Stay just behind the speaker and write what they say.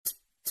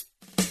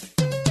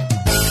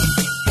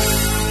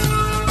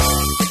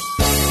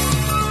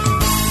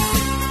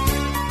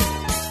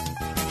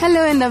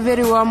Hello and a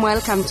very warm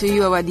welcome to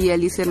you, our dear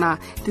listener.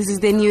 This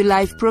is the new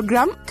live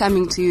program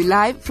coming to you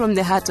live from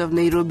the heart of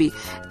Nairobi.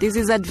 This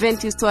is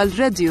Adventist World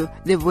Radio,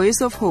 the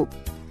voice of hope.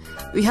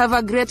 We have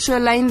a great show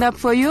lined up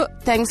for you.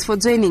 Thanks for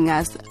joining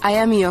us. I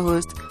am your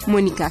host,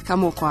 Monica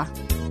Kamokwa.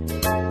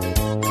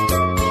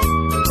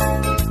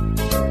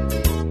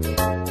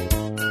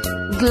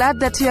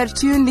 Glad that you are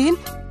tuned in.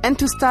 And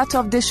to start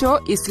off the show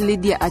is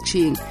Lydia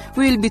Aching.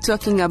 We will be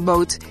talking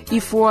about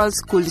if walls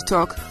could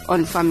talk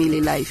on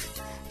family life.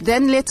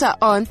 Then later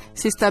on,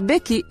 Sister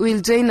Becky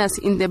will join us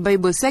in the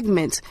Bible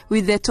segment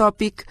with the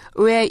topic,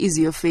 Where is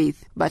Your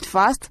Faith? But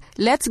first,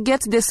 let's get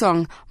the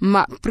song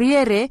Ma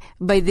Priere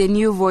by the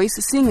New Voice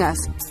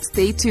Singers.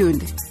 Stay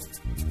tuned.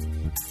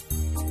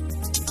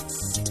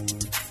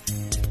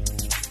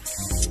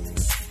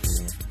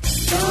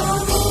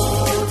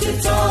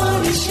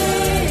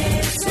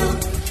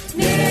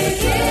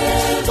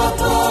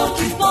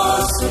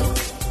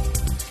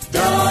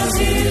 Dans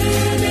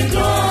une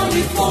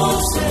grande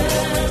force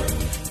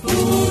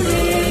pour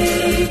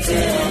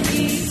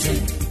l'éternité.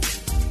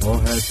 Oh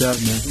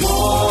éternel, mon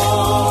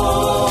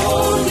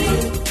Dieu,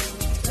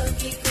 toi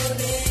qui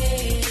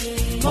connais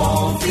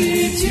mon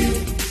futur,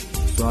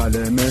 sois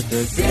le maître de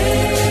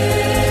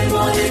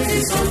mon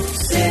existence,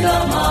 c'est là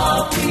ma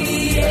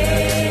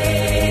prière.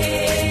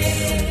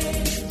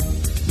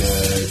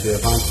 Les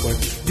évents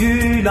du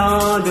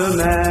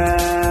lendemain,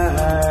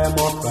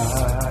 mon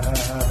frère.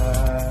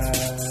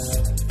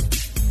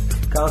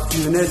 Car tu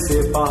ne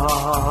sais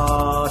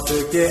pas ce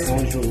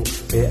qu'un jour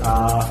est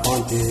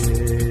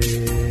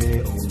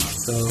affronter, oh ma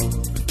soeur.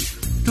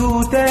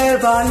 Tout est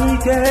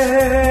vanité,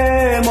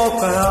 mon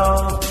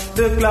frère,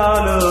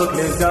 déclare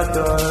l'Ecclésiaste.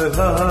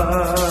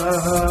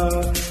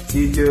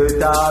 Si Dieu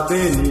t'a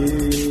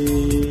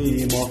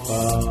béni, mon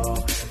frère,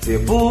 c'est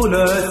pour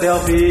le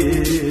servir.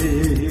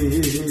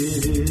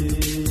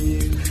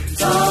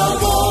 Ta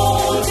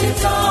bonté,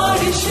 ta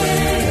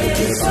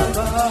richesse,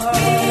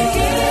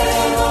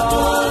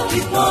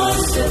 qui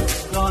passe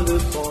dans une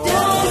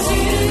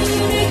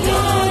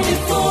grande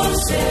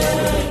force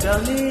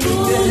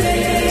pour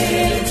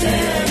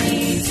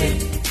l'éternité.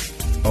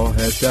 Oh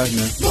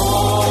éternel,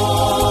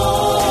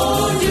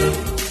 Mon Dieu,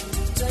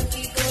 toi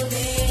qui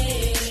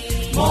connais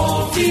mon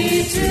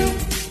futur,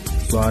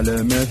 sois le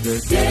maître de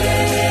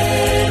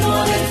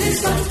mon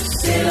existence,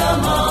 c'est là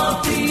ma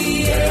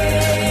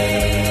prière.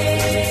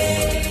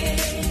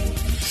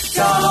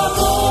 Ta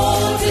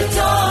bonté,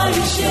 ta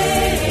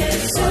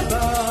richesse,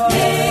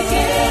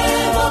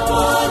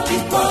 qui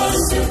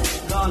passe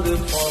dans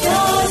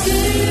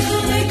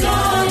une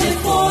grande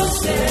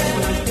force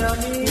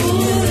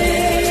pour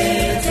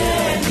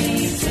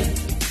l'éternité.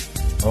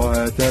 oh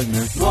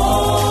éternel,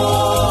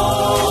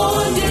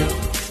 Mon Dieu,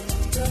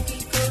 toi qui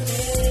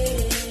connais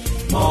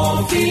mon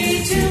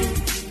futur,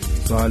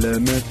 sois le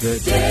maître de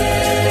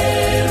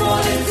mon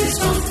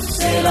existence,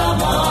 c'est là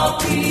ma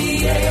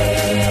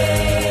prière.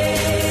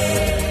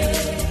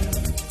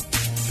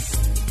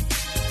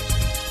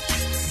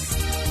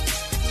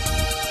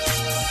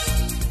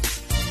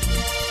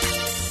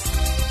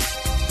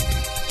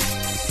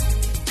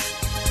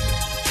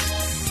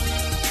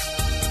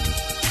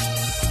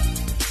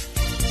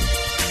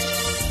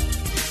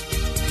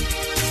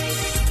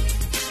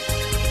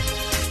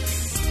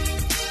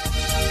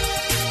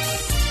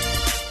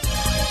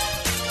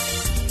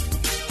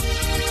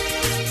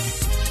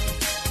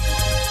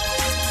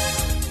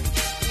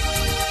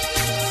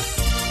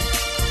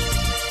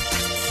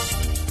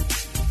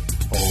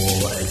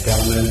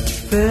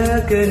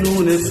 Fais que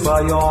nous ne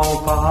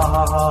soyons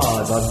pas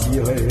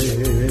attirés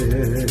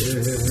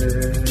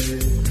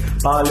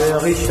par les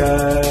richesses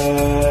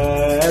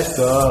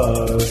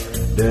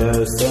de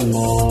ce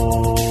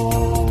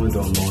monde, oh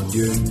mon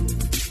Dieu.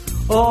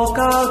 Oh,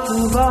 car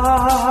tout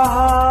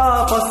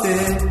va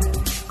passer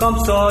comme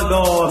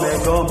Sodome et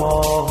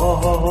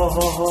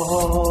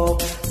Gomorrhe.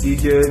 Si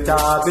Dieu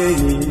t'a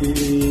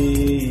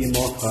béni,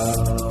 mon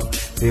frère,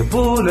 c'est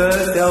pour le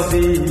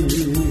servir.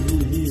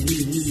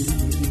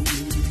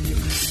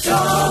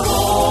 Ta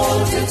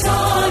bonté, ta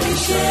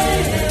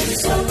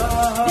richesse,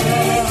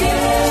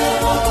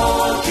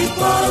 l'éternel qui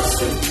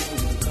passe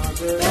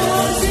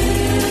dans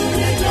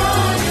une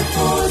grande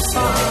force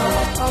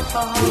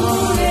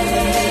pour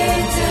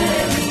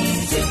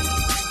l'éternité.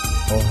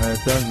 Oh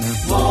éternel,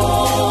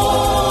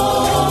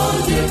 Mon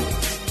Dieu,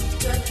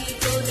 toi qui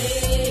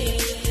connais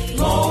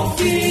mon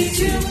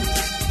futur,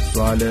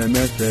 sois le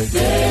maître de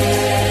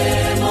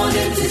mon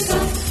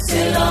existence,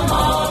 c'est là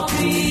ma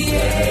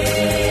prière.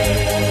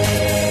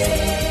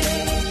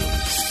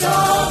 Ta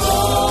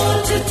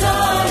bonté, ta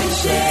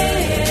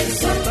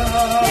richesse,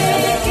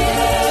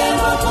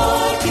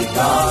 l'éternel qui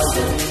passe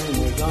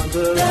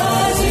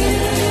dans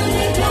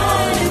une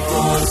grande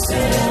force pour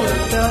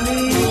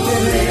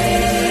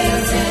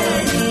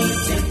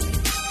l'éternité.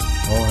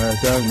 oh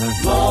éternel,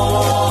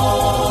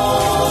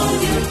 Mon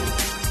Dieu,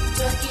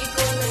 toi qui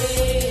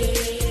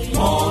connais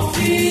mon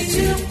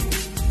futur,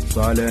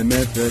 sois le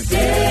maître de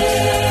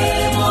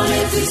mon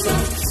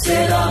existence,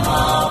 c'est là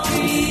ma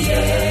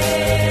prière.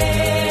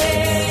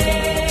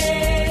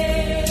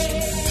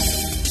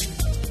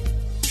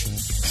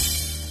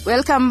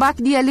 Welcome back,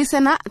 dear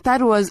listener.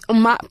 That was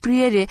Ma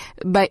Priere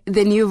by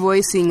the New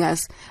Voice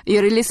Singers.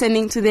 You're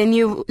listening to the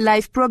New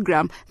Life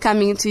program,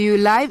 coming to you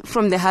live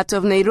from the heart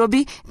of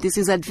Nairobi. This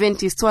is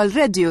Adventist World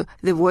Radio,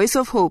 the voice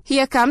of hope.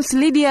 Here comes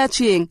Lydia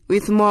Achieng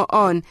with more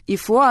on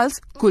If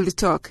Walls Could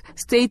Talk.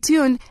 Stay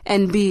tuned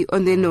and be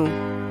on the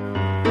know.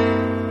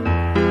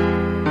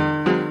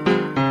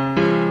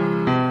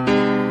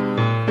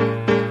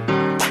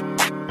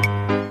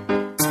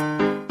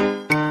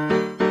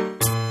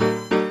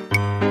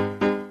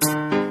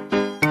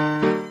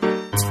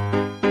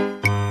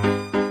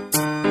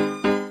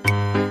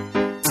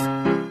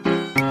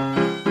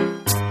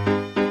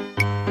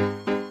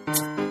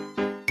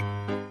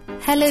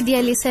 Hello,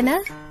 dear listener.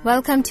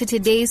 Welcome to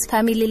today's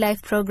Family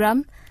Life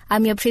program.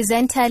 I'm your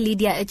presenter,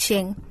 Lydia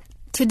Achieng.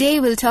 Today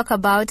we'll talk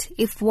about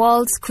if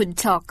walls could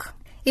talk.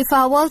 If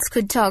our walls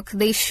could talk,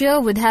 they sure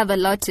would have a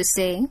lot to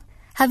say.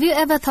 Have you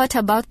ever thought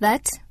about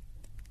that?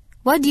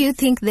 What do you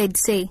think they'd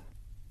say?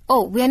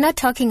 Oh, we're not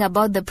talking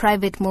about the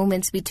private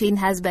moments between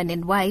husband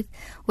and wife,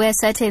 where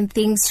certain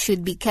things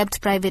should be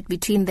kept private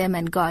between them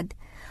and God.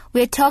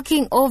 We're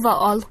talking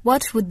overall,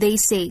 what would they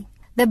say?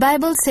 The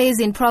Bible says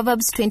in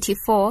Proverbs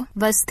 24,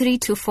 verse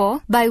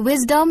 3-4, "By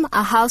wisdom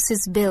a house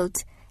is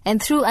built,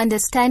 and through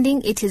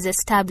understanding it is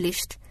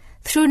established.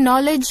 Through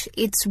knowledge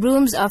its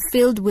rooms are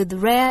filled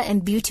with rare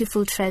and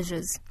beautiful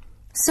treasures."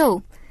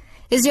 So,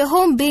 is your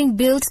home being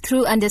built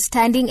through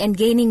understanding and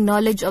gaining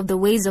knowledge of the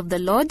ways of the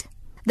Lord?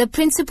 The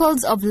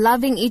principles of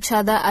loving each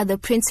other are the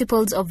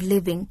principles of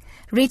living,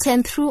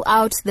 written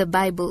throughout the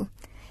Bible.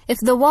 If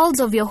the walls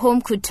of your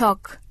home could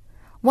talk,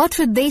 what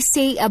would they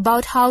say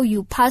about how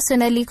you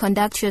personally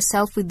conduct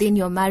yourself within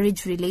your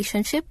marriage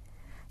relationship?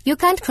 You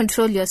can't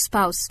control your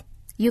spouse.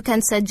 You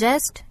can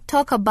suggest,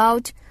 talk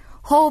about,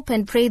 hope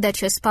and pray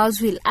that your spouse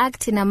will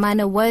act in a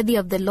manner worthy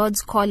of the Lord's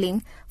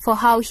calling for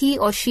how he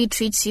or she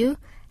treats you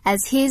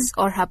as his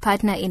or her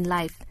partner in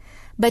life.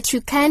 But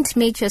you can't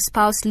make your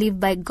spouse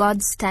live by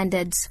God's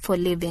standards for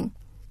living.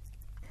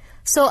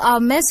 So our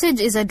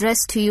message is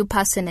addressed to you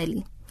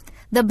personally.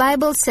 The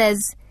Bible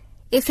says,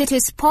 if it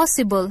is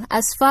possible,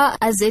 as far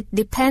as it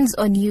depends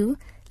on you,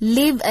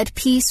 live at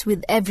peace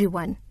with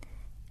everyone.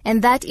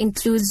 And that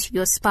includes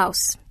your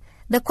spouse.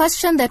 The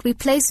question that we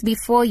place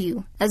before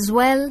you, as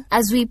well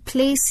as we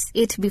place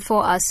it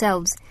before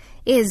ourselves,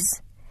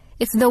 is,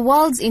 if the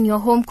walls in your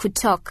home could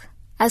talk,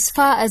 as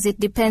far as it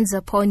depends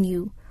upon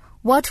you,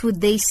 what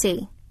would they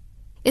say?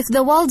 If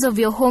the walls of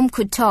your home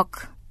could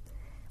talk,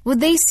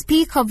 would they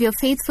speak of your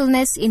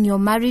faithfulness in your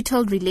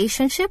marital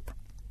relationship?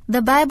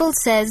 The Bible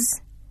says,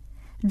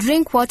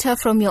 "Drink water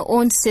from your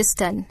own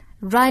cistern,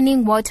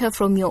 running water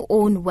from your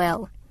own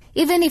well."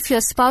 Even if your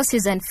spouse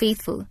is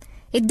unfaithful,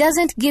 it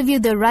doesn't give you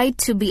the right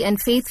to be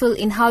unfaithful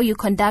in how you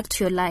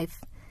conduct your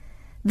life.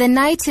 The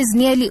night is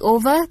nearly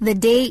over, the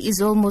day is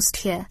almost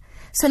here.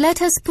 So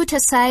let us put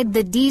aside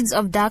the deeds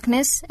of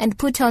darkness and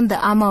put on the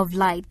armor of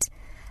light.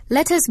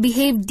 Let us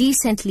behave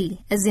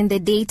decently as in the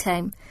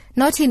daytime,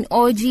 not in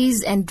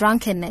orgies and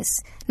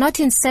drunkenness, not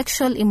in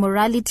sexual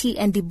immorality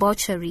and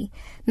debauchery,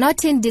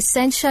 not in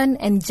dissension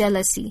and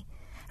jealousy.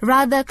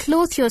 Rather,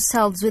 clothe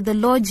yourselves with the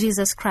Lord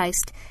Jesus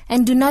Christ,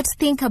 and do not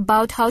think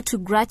about how to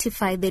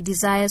gratify the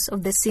desires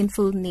of the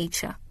sinful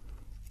nature.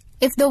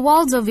 If the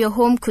walls of your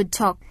home could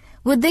talk,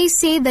 would they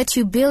say that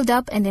you build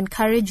up and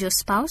encourage your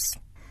spouse?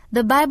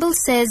 The Bible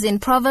says in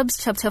Proverbs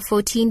chapter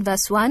 14,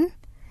 verse 1,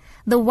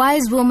 "The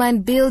wise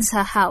woman builds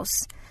her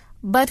house,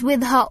 but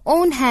with her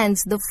own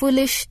hands the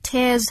foolish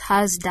tears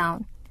hers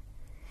down."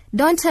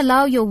 Don't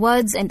allow your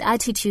words and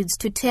attitudes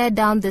to tear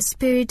down the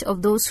spirit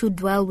of those who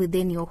dwell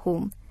within your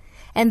home.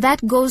 And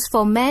that goes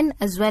for men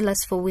as well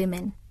as for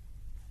women.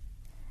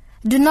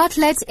 Do not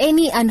let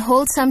any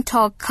unwholesome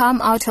talk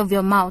come out of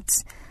your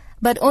mouths,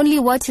 but only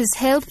what is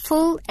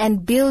helpful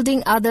and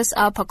building others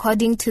up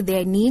according to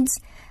their needs,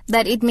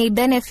 that it may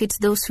benefit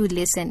those who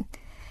listen.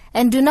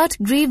 And do not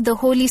grieve the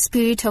Holy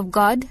Spirit of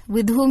God,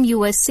 with whom you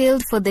were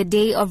sealed for the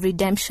day of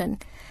redemption.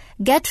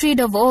 Get rid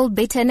of all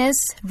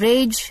bitterness,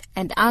 rage,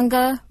 and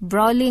anger,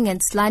 brawling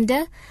and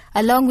slander,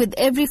 along with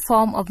every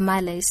form of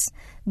malice.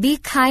 Be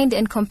kind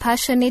and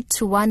compassionate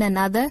to one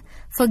another,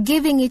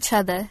 forgiving each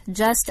other,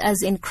 just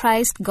as in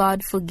Christ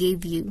God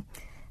forgave you.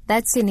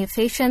 That's in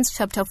Ephesians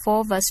chapter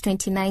 4, verse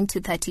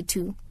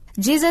 29-32.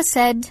 Jesus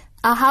said,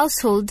 "A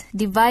household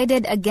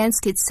divided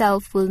against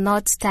itself will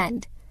not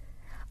stand."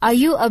 Are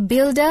you a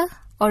builder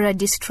or a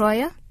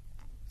destroyer?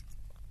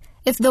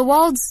 If the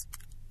walls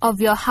of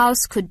your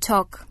house could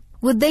talk,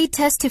 would they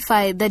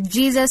testify that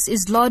Jesus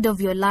is Lord of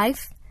your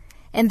life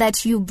and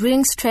that you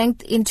bring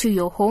strength into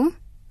your home?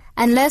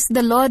 Unless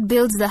the Lord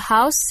builds the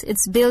house,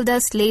 its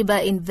builders labor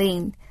in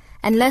vain.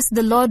 Unless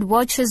the Lord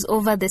watches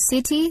over the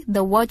city,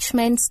 the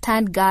watchmen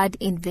stand guard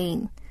in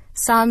vain.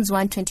 Psalms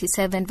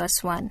 127,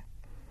 verse 1.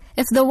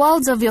 If the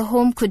walls of your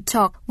home could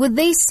talk, would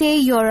they say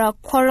you're a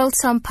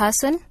quarrelsome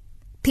person,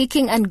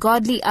 picking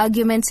ungodly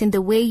arguments in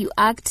the way you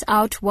act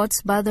out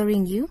what's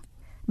bothering you?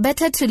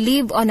 Better to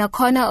live on a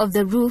corner of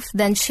the roof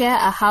than share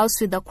a house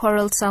with a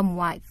quarrelsome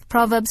wife.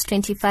 Proverbs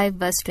 25,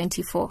 verse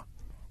 24.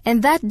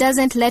 And that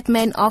doesn't let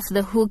men off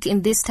the hook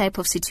in this type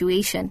of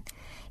situation.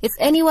 If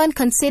anyone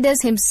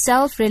considers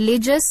himself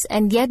religious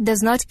and yet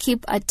does not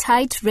keep a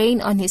tight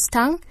rein on his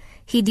tongue,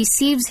 he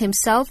deceives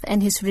himself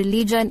and his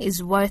religion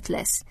is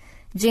worthless.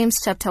 James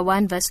chapter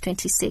 1 verse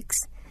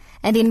 26.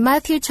 And in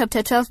Matthew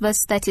chapter 12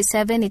 verse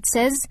 37 it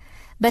says,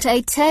 "But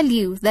I tell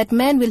you that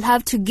men will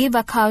have to give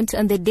account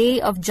on the day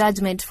of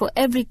judgment for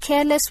every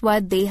careless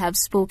word they have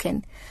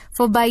spoken.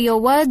 For by your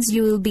words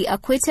you will be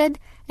acquitted,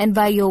 and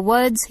by your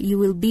words you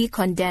will be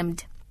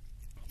condemned."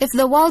 If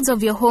the walls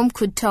of your home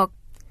could talk,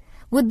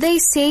 would they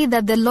say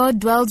that the Lord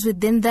dwells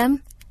within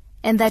them,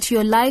 and that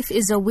your life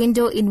is a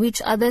window in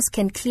which others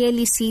can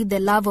clearly see the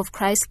love of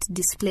Christ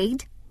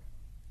displayed?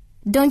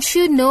 Don't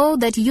you know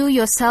that you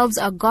yourselves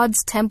are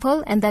God's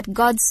temple and that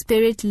God's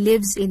Spirit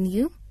lives in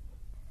you?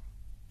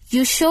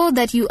 You show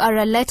that you are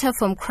a letter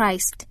from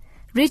Christ,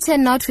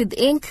 written not with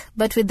ink,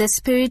 but with the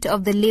Spirit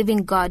of the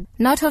living God,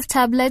 not of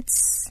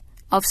tablets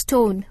of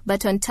stone,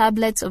 but on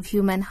tablets of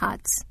human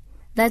hearts.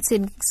 That's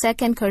in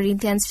 2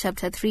 Corinthians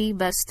chapter 3,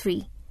 verse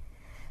 3.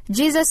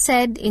 Jesus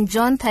said in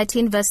John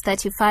 13, verse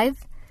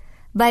 35,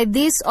 "By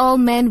this all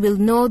men will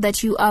know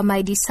that you are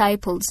my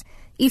disciples,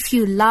 if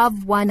you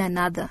love one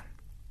another."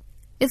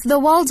 If the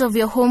walls of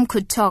your home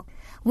could talk,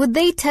 would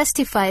they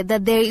testify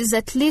that there is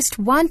at least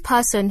one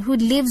person who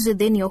lives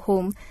within your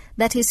home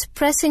that is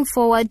pressing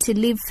forward to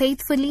live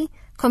faithfully,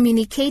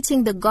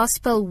 communicating the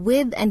gospel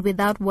with and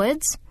without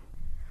words?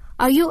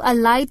 Are you a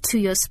light to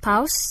your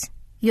spouse,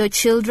 your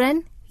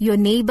children, your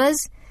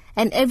neighbors,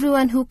 and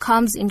everyone who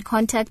comes in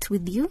contact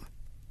with you?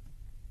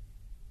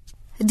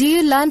 Do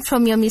you learn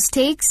from your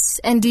mistakes,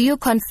 and do you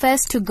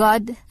confess to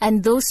God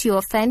and those you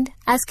offend,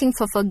 asking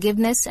for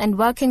forgiveness and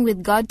working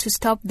with God to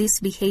stop this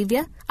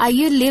behavior? Are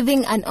you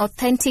living an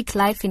authentic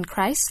life in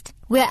Christ?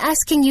 We are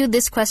asking you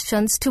these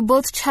questions to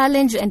both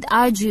challenge and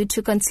urge you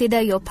to consider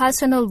your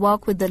personal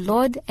walk with the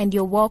Lord and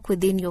your walk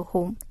within your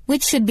home,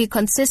 which should be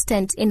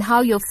consistent in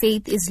how your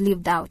faith is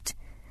lived out.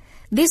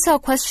 These are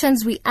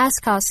questions we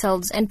ask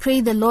ourselves and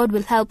pray the Lord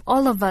will help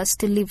all of us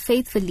to live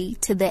faithfully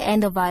to the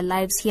end of our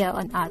lives here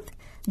on earth.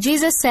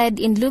 Jesus said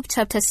in Luke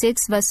chapter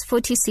 6 verse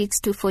 46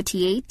 to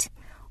 48,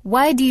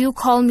 "Why do you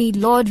call me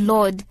Lord,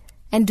 Lord,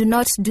 and do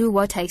not do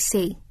what I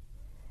say?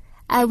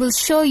 I will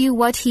show you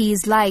what he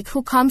is like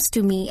who comes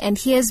to me and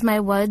hears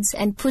my words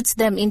and puts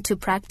them into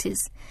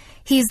practice.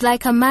 He is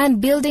like a man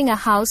building a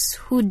house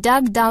who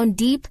dug down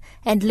deep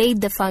and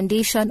laid the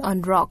foundation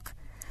on rock.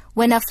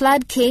 When a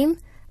flood came,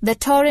 the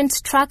torrent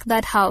struck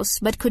that house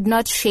but could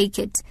not shake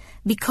it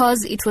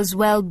because it was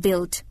well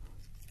built."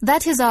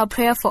 That is our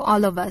prayer for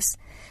all of us,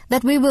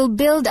 that we will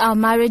build our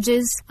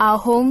marriages, our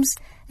homes,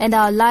 and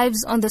our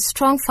lives on the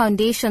strong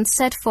foundation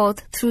set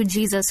forth through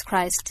Jesus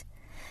Christ.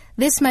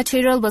 This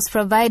material was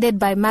provided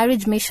by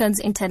Marriage Missions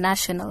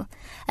International.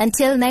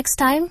 Until next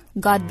time,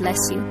 God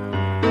bless you.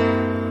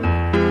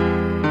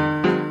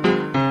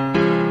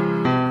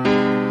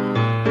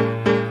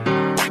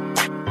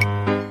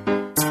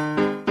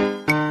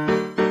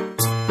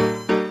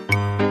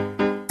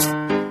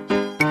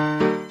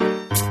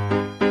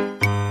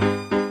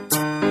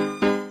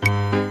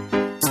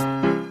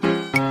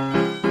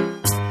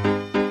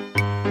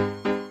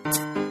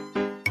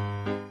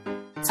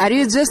 Are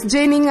you just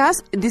joining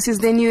us? This is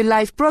the New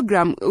Life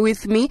program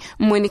with me,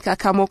 Monica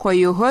Kamoko,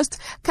 your host,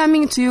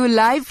 coming to you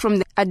live from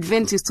the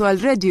Adventist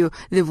World Radio,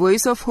 the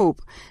voice of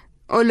hope.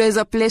 Always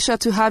a pleasure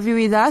to have you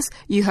with us.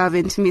 You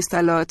haven't missed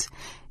a lot.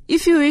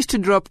 If you wish to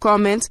drop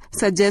comments,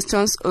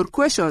 suggestions, or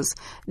questions,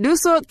 do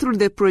so through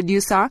the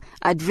producer,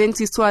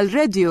 Adventist World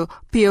Radio,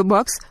 PO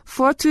Box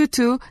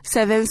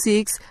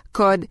 42276,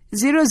 code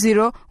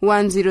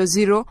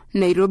 00100,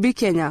 Nairobi,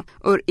 Kenya,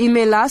 or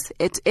email us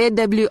at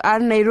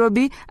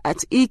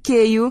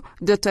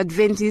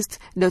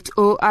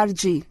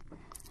awrnairobi@eku.adventist.org.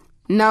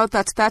 Now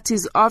that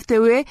is off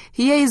the way,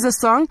 here is a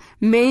song,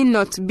 May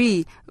Not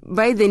Be,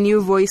 by the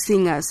New Voice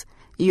Singers.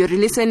 You're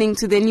listening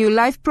to the New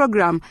Life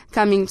program,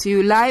 coming to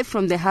you live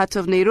from the heart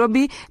of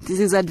Nairobi. This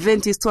is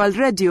Adventist World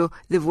Radio,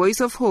 the voice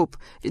of hope.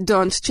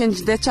 Don't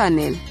change the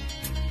channel.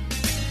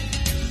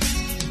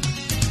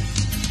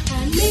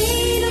 I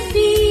may not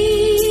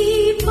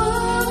be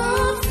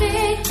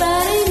perfect, but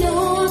I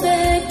know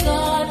that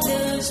God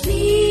loves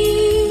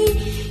me.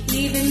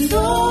 Even though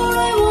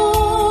I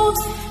walk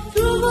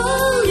through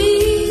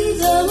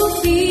valleys, I will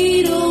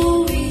feed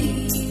no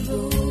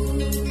evil.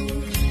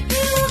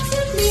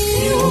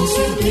 He walks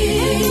with me,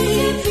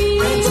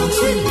 and talks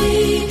with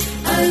me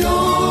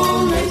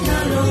along that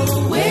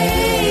narrow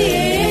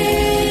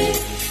way.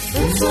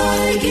 That's why I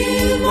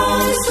give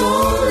my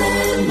soul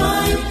and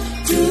mind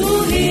to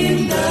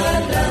Him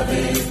that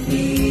loveth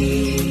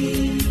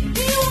me.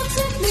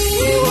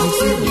 He walks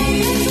with me,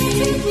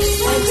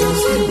 and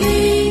talks with me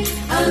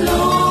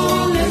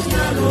along that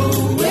narrow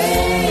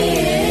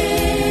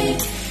way.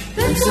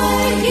 That's why I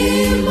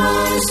give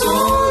my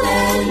soul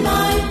and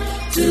mind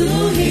to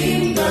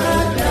Him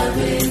that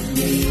loveth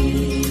me.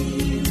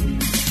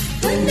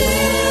 The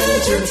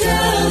nature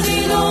tells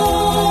it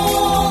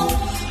all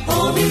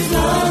of His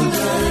love and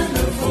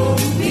love for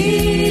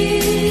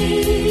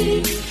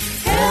me.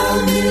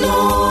 Help me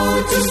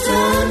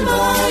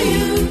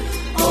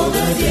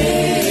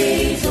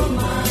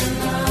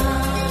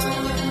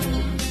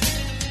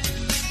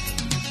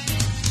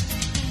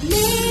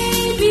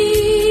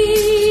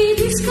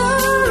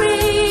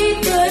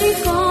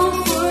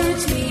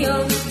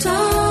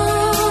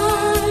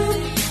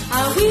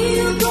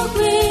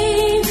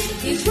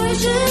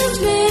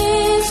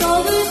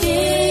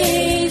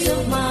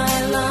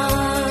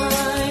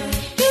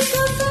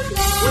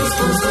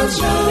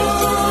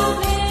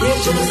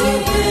Reaches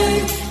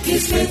heaven,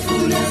 His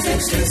faithfulness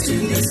extends to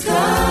the sky.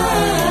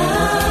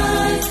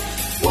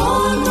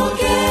 What more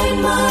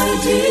can my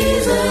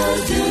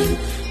Jesus do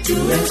to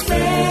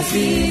express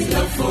His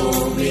love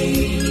for me?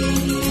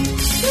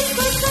 This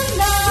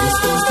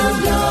constant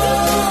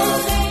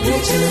love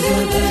reaches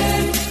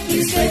heaven,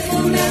 His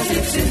faithfulness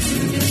extends to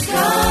the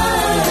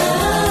sky.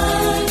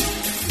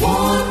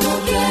 What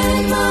more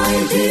can my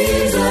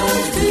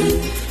Jesus do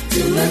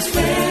to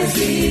express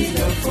His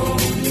love for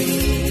me?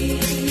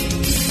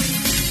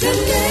 The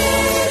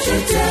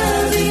nature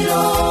tells it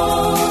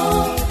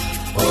all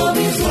of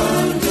His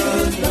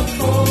wondrous love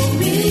for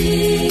me.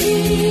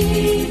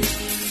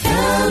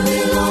 Help me,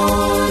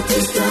 Lord,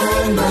 to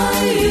stand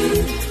by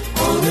You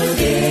all the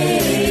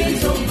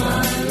days of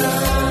my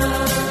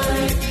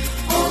life,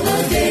 all the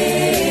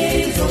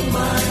days of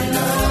my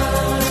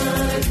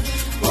life,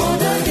 all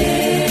the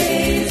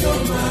days of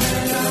my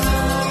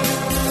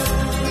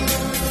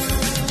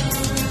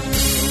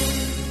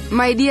life.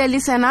 My dear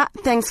listener,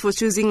 thanks for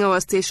choosing our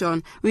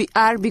station. We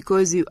are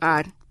because you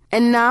are.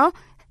 And now,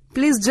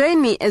 please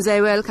join me as I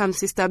welcome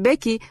Sister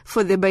Becky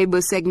for the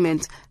Bible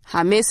segment.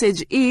 Her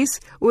message is,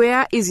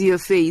 Where is your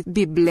faith?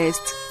 Be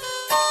blessed.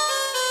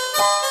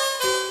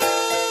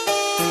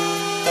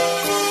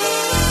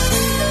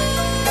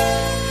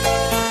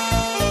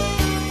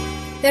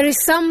 There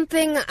is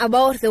something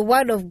about the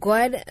Word of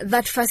God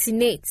that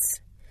fascinates.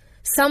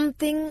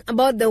 Something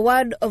about the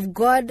Word of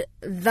God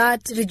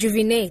that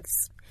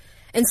rejuvenates.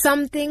 And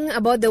something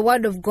about the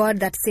Word of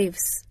God that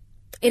saves.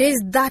 It is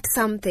that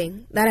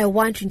something that I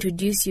want to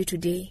introduce you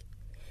today.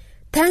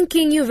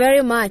 Thanking you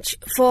very much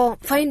for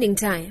finding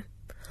time,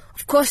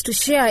 of course, to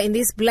share in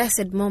these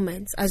blessed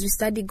moments as we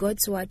study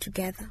God's Word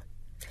together.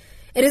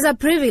 It is a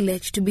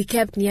privilege to be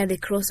kept near the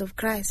cross of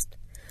Christ,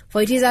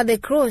 for it is at the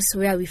cross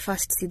where we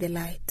first see the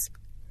light.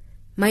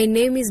 My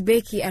name is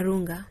Becky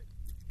Arunga.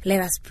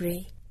 Let us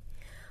pray.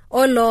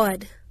 O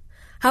Lord,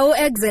 how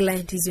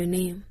excellent is Your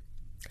name.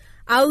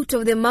 Out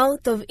of the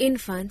mouth of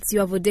infants You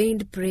have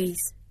ordained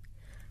praise.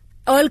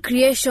 All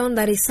creation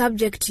that is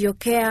subject to Your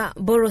care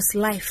borrows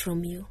life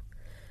from You.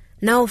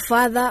 Now,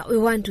 Father, we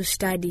want to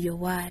study Your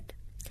Word,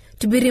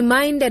 to be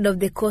reminded of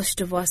the cost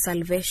of our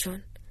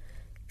salvation.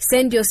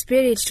 Send Your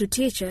Spirit to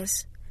teach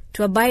us,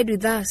 to abide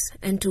with us,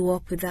 and to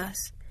walk with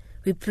us.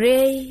 We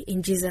pray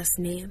in Jesus'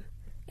 name.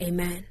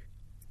 Amen.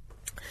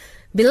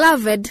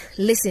 Beloved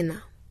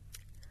listener,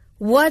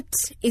 what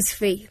is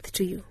faith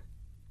to you?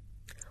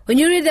 When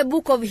you read the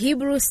book of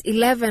Hebrews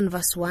 11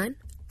 verse 1,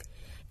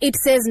 it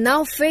says,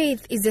 Now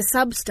faith is the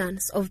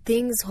substance of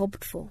things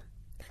hoped for,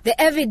 the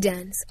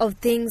evidence of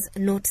things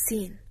not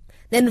seen.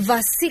 Then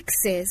verse 6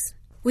 says,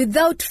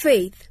 Without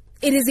faith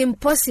it is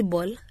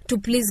impossible to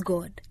please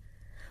God.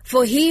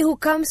 For he who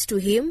comes to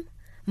Him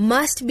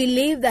must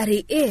believe that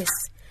He is,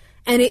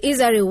 and He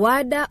is a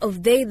rewarder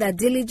of they that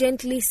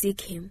diligently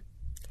seek Him.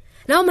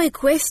 Now my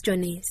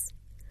question is,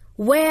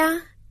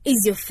 where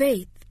is your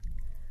faith?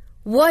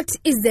 What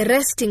is the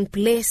resting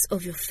place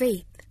of your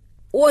faith?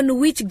 On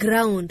which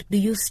ground do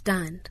you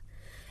stand?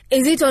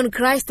 Is it on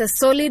Christ, a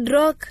solid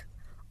rock,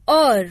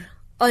 or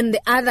on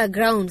the other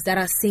grounds that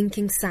are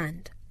sinking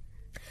sand?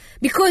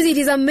 Because it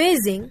is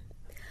amazing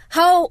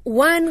how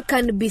one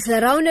can be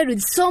surrounded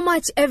with so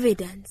much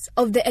evidence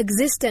of the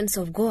existence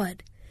of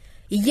God,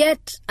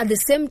 yet at the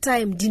same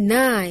time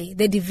deny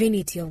the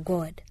divinity of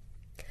God.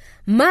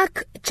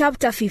 Mark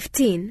chapter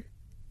 15,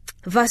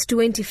 verse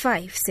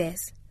 25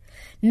 says,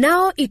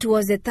 Now it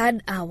was the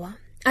third hour,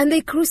 and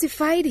they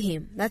crucified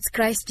Him, that's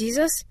Christ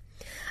Jesus,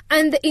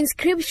 and the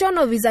inscription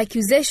of His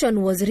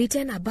accusation was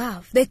written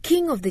above, the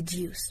King of the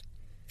Jews.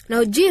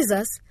 Now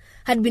Jesus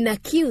had been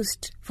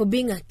accused for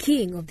being a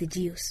king of the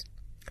Jews.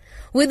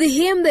 With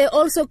Him they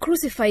also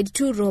crucified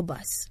two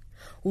robbers,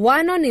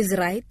 one on His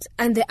right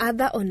and the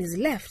other on His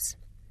left.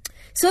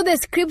 So the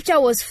scripture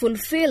was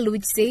fulfilled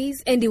which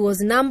says, And He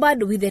was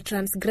numbered with the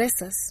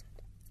transgressors.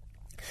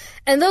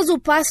 And those who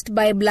passed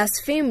by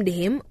blasphemed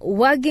Him,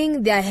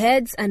 wagging their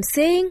heads and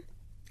saying,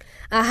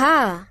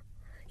 Aha!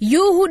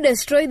 You who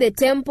destroy the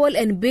temple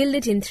and build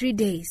it in 3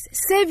 days,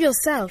 save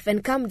yourself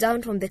and come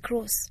down from the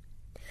cross.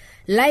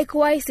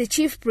 Likewise the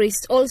chief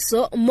priests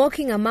also,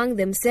 mocking among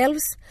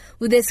themselves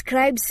with the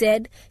scribes,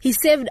 said, He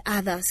saved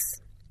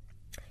others.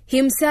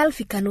 Himself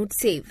He cannot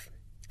save.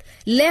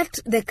 Let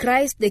the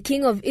Christ, the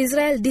King of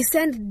Israel,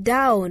 descend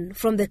down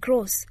from the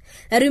cross,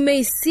 that we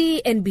may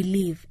see and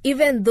believe.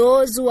 Even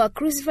those who were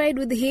crucified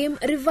with Him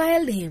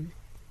reviled Him.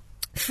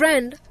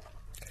 Friend,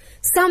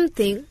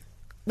 something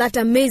that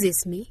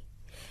amazes me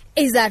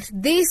is that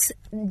these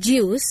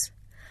Jews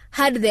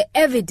had the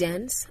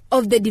evidence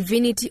of the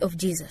divinity of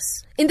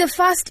Jesus. In the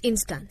first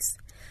instance,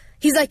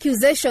 His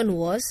accusation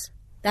was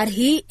that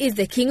He is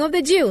the King of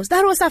the Jews.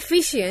 That was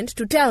sufficient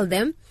to tell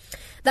them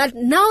that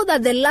now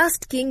that the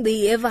last king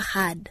they ever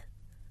had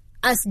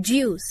as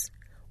Jews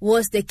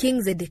was the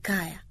King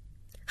Zedekiah,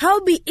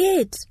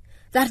 howbeit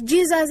that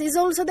Jesus is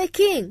also the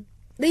king.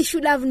 They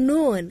should have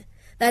known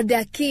that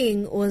their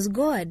king was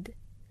God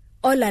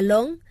all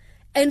along.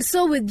 And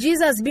so with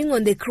Jesus being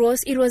on the cross,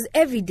 it was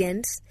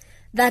evident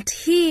that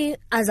He,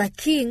 as a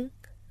king,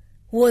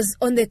 was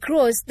on the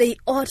cross, they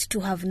ought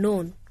to have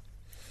known.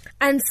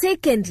 And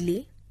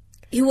secondly,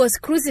 he was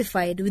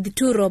crucified with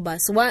 2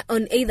 robbers, one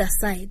on either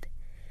side.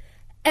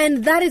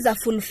 And that is a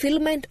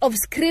fulfillment of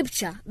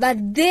scripture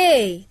that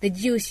they, the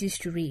Jews,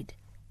 used to read.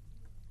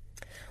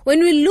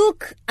 When we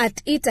look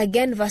at it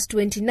again, verse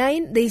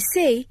 29, they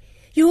say,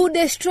 "You will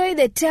destroy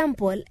the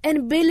temple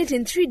and build it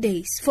in 3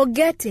 days,"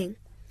 forgetting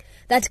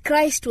that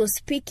Christ was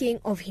speaking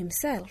of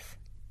himself.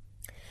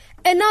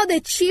 And now the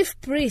chief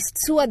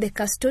priests, who are the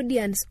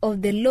custodians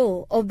of the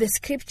law of the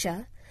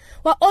scripture,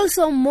 were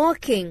also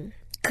mocking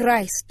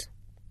Christ.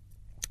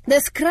 The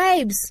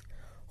scribes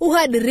who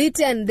had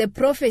written the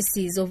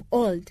prophecies of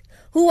old,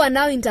 who were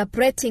now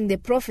interpreting the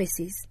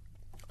prophecies,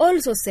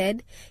 also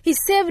said, "He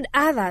saved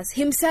others,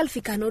 himself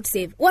he cannot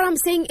save." What I'm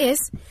saying is,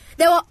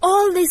 there were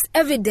all these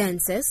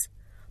evidences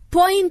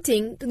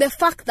pointing to the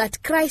fact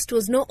that Christ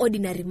was no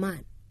ordinary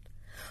man,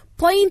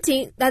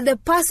 pointing that the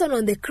person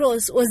on the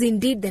cross was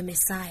indeed the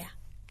Messiah.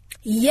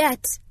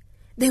 Yet,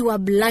 they were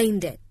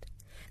blinded.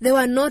 They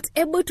were not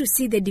able to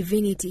see the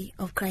divinity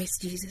of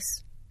Christ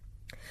Jesus.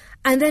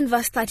 And then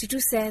verse 32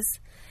 says,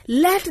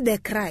 "Let the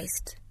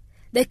Christ,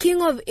 the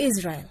King of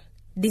Israel,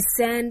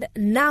 descend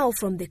now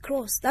from the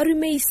cross, that we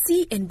may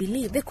see and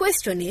believe." The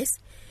question is,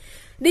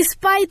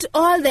 despite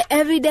all the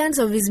evidence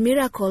of his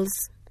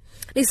miracles,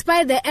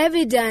 despite the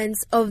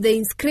evidence of the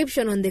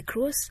inscription on the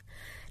cross,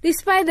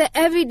 despite the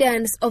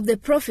evidence of the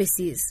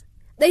prophecies,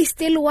 they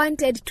still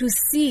wanted to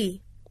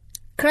see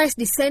Christ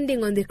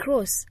descending on the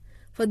cross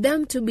for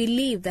them to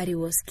believe that he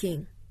was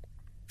king.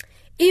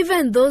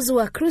 Even those who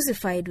were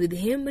crucified with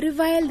him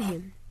reviled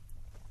him.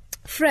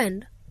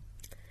 Friend,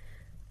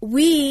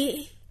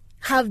 we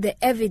have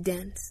the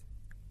evidence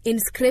in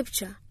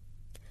scripture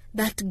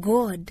that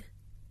God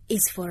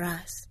is for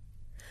us.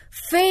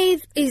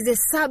 Faith is the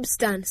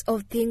substance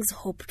of things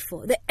hoped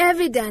for, the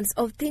evidence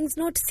of things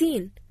not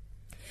seen.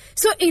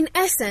 So in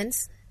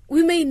essence,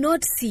 we may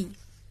not see,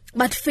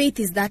 but faith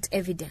is that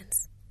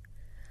evidence.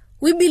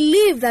 We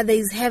believe that there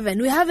is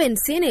heaven. We haven't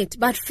seen it,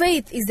 but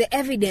faith is the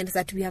evidence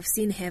that we have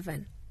seen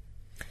heaven.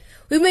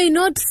 We may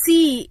not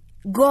see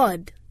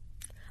God,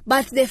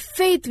 but the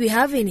faith we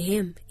have in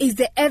him is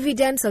the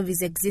evidence of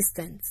his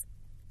existence.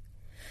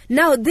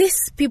 Now, these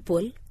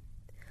people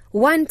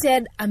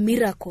wanted a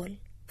miracle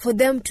for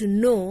them to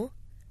know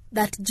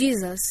that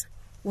Jesus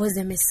was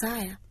the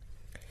Messiah.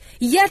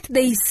 Yet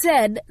they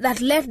said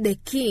that let the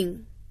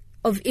King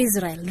of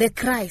Israel, the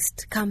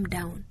Christ, come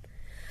down.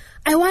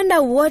 I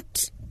wonder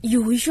what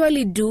you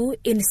usually do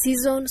in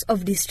seasons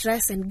of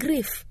distress and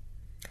grief.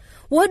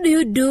 What do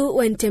you do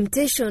when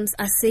temptations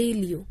assail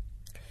you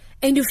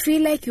and you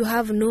feel like you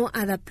have no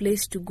other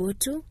place to go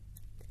to?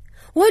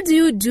 What do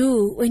you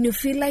do when you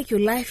feel like your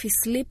life is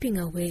slipping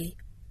away?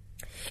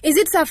 Is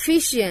it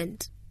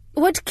sufficient?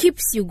 What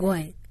keeps you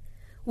going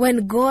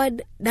when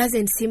God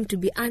doesn't seem to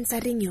be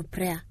answering your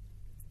prayer?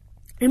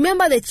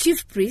 Remember, the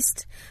chief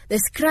priests, the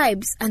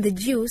scribes, and the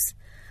Jews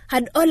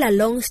had all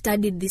along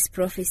studied these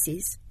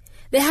prophecies.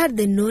 They had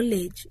the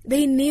knowledge.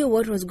 They knew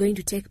what was going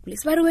to take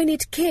place. But when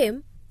it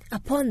came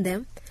upon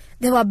them,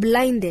 they were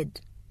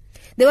blinded.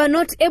 They were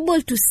not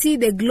able to see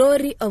the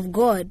glory of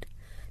God.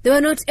 They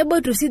were not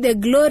able to see the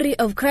glory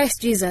of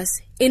Christ Jesus,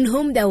 in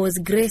whom there was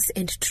grace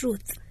and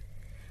truth.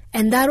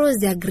 And that was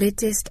their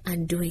greatest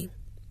undoing.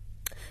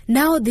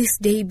 Now this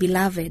day,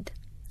 beloved,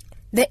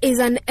 there is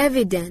an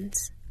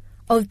evidence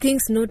of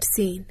things not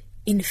seen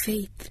in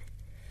faith.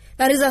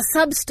 There is a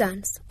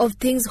substance of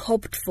things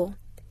hoped for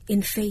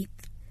in faith.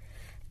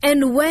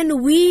 And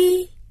when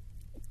we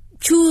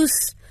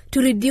choose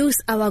to reduce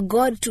our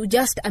God to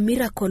just a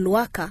miracle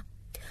worker,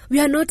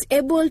 we are not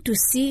able to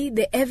see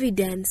the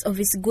evidence of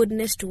his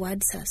goodness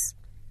towards us.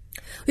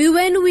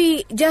 When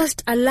we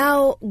just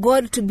allow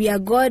God to be a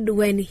God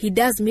when he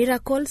does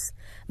miracles,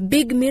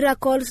 big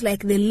miracles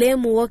like the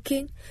lame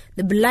walking,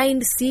 the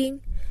blind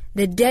seeing,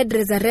 the dead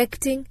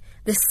resurrecting,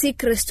 the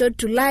sick restored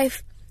to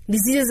life,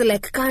 diseases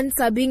like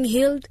cancer being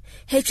healed,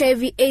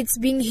 HIV/AIDS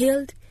being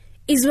healed,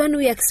 is when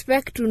we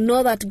expect to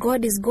know that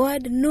God is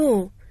God?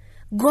 No.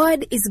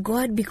 God is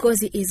God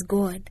because he is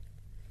God.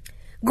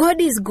 God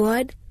is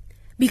God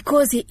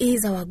because he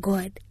is our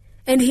God.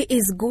 And he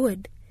is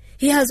good.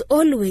 He has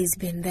always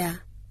been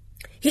there.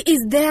 He is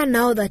there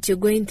now that you're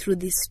going through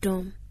this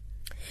storm.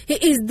 He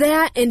is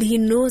there and he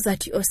knows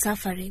that you are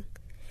suffering.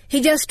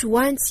 He just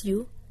wants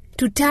you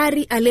to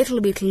tarry a little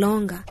bit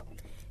longer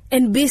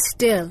and be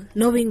still,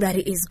 knowing that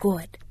he is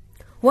God.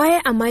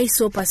 Why am I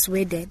so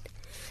persuaded?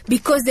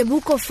 Because the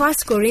book of 1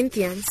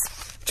 Corinthians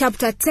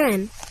chapter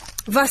 10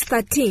 verse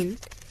 13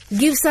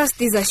 gives us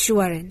this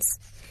assurance.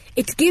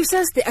 It gives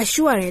us the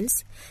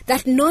assurance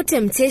that no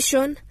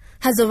temptation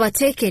has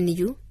overtaken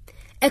you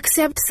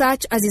except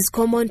such as is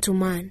common to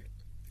man.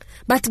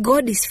 But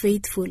God is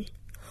faithful,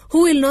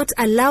 who will not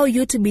allow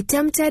you to be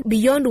tempted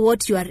beyond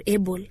what you are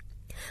able,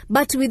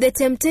 but with the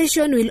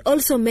temptation will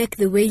also make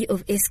the way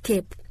of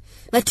escape,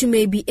 that you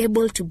may be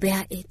able to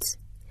bear it.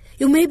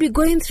 You may be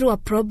going through a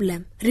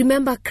problem.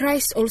 Remember,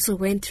 Christ also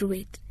went through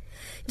it.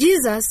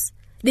 Jesus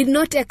did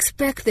not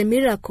expect the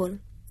miracle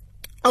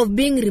of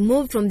being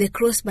removed from the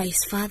cross by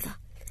his Father.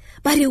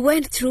 But he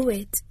went through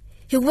it.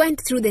 He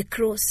went through the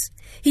cross.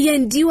 He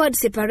endured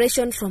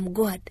separation from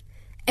God.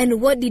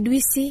 And what did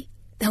we see?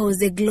 There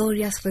was a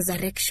glorious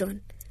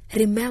resurrection.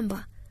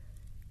 Remember,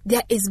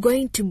 there is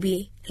going to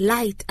be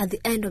light at the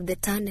end of the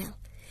tunnel.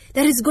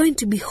 There is going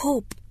to be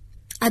hope.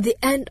 At the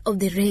end of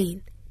the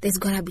rain, there's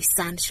going to be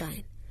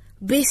sunshine.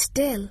 Be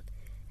still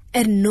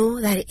and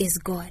know that He is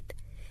God.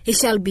 He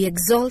shall be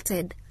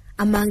exalted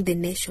among the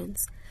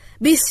nations.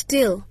 Be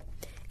still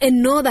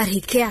and know that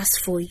He cares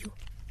for you.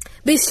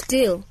 Be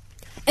still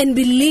and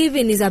believe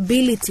in His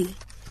ability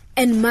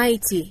and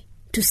mighty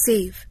to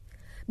save.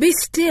 Be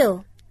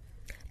still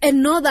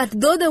and know that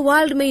though the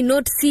world may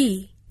not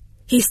see,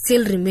 He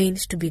still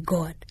remains to be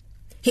God.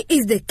 He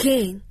is the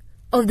King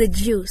of the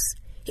Jews.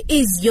 He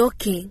is your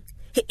King.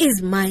 He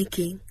is my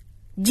King.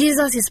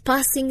 Jesus is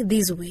passing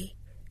this way.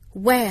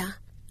 Where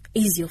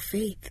is your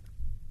faith?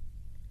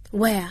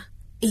 Where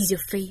is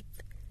your faith?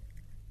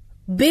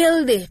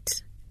 Build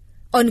it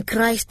on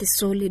Christ the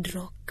solid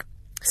rock.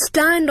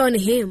 Stand on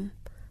Him,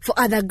 for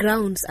other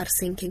grounds are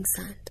sinking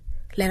sand.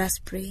 Let us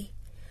pray.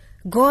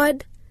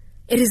 God,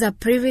 it is a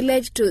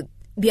privilege to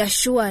be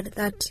assured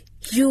that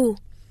You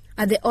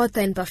are the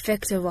author and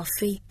perfecter of our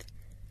faith.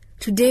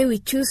 Today we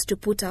choose to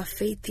put our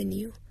faith in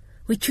You.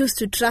 We choose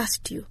to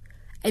trust You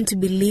and to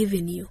believe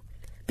in You.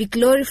 Be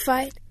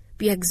glorified,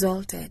 be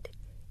exalted.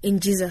 In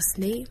Jesus'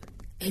 name,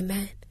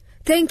 amen.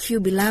 Thank you,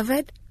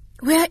 beloved.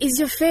 Where is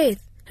your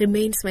faith?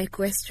 Remains my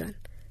question.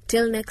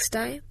 Till next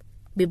time,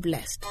 be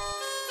blessed.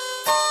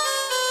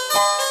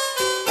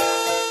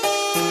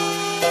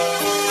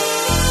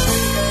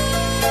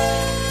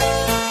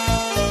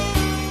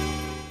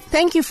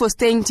 Thank you for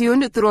staying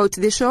tuned throughout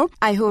the show.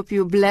 I hope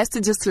you're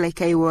blessed just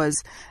like I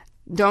was.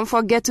 Don't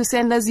forget to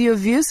send us your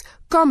views,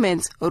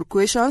 comments, or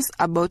questions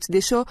about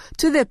the show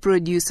to the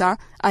producer,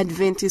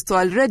 Adventist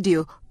World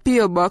Radio,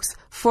 P.O. Box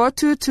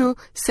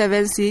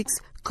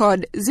 42276,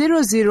 code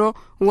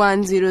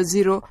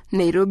 00100,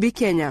 Nairobi,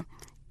 Kenya.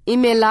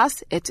 Email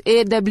us at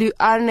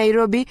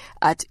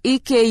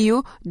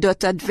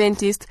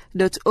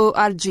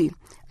awrnairobi@eku.adventist.org.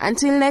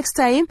 Until next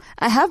time,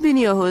 I have been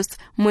your host,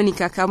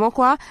 Monica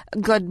Kamokwa.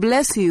 God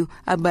bless you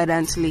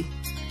abundantly.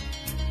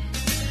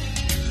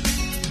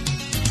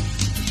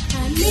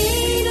 I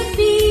may not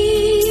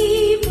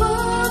be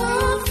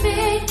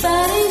perfect, but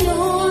I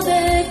know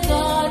that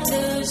God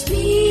loves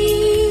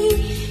me.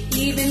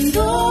 Even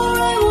though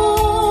I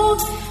walk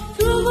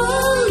through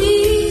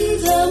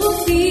valleys, I will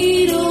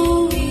fear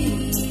no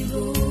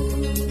evil.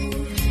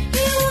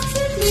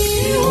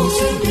 He walks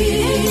with me,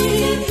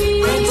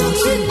 and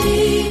talks with me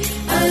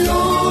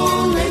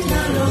along that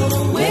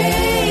narrow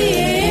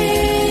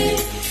way.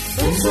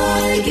 And so I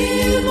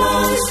give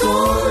my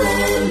soul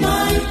and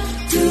mind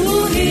to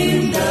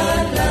Him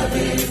that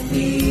loveth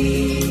me.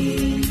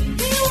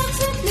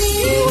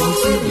 He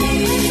walks with me,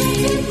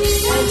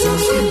 and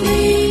talks with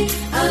me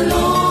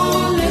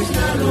along that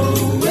narrow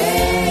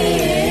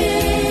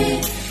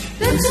way.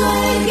 That's why I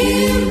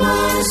give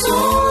my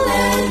soul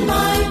and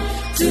mind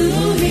to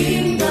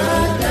Him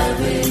that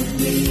loveth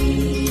me.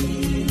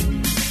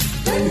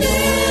 The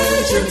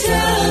nature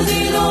tells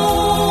it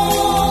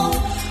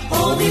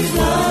all these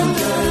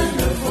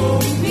wonders are for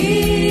me.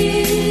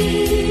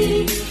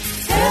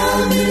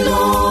 Help me,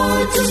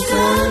 Lord, to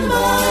stand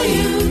by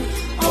You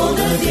all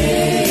the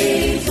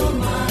days of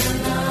my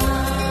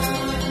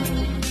life.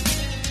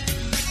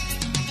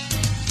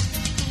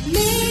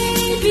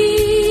 Maybe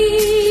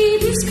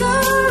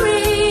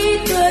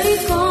discouraged, but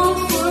it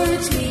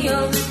comforts me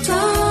all the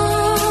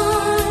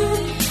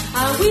time. I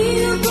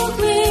will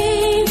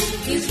proclaim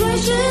His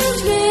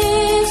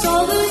righteousness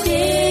all the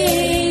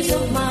days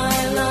of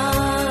my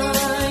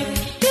life.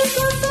 His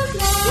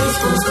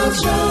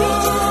constant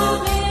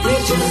love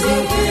reaches the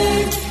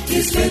end.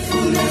 His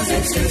faithfulness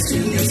extends to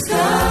the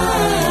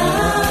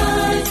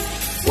sky.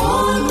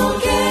 What more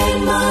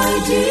can my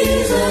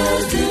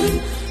Jesus do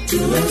to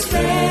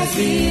express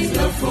His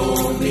love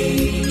for me?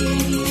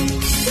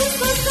 His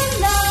constant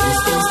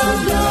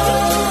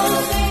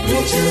love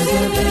reaches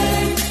the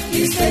end.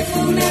 His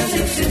faithfulness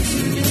extends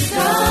to the sky.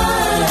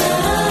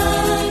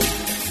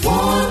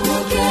 What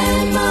more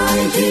can my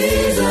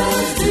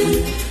Jesus do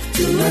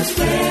to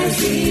express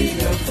His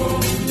love for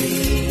me?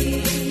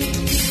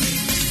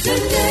 The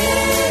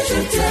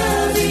nature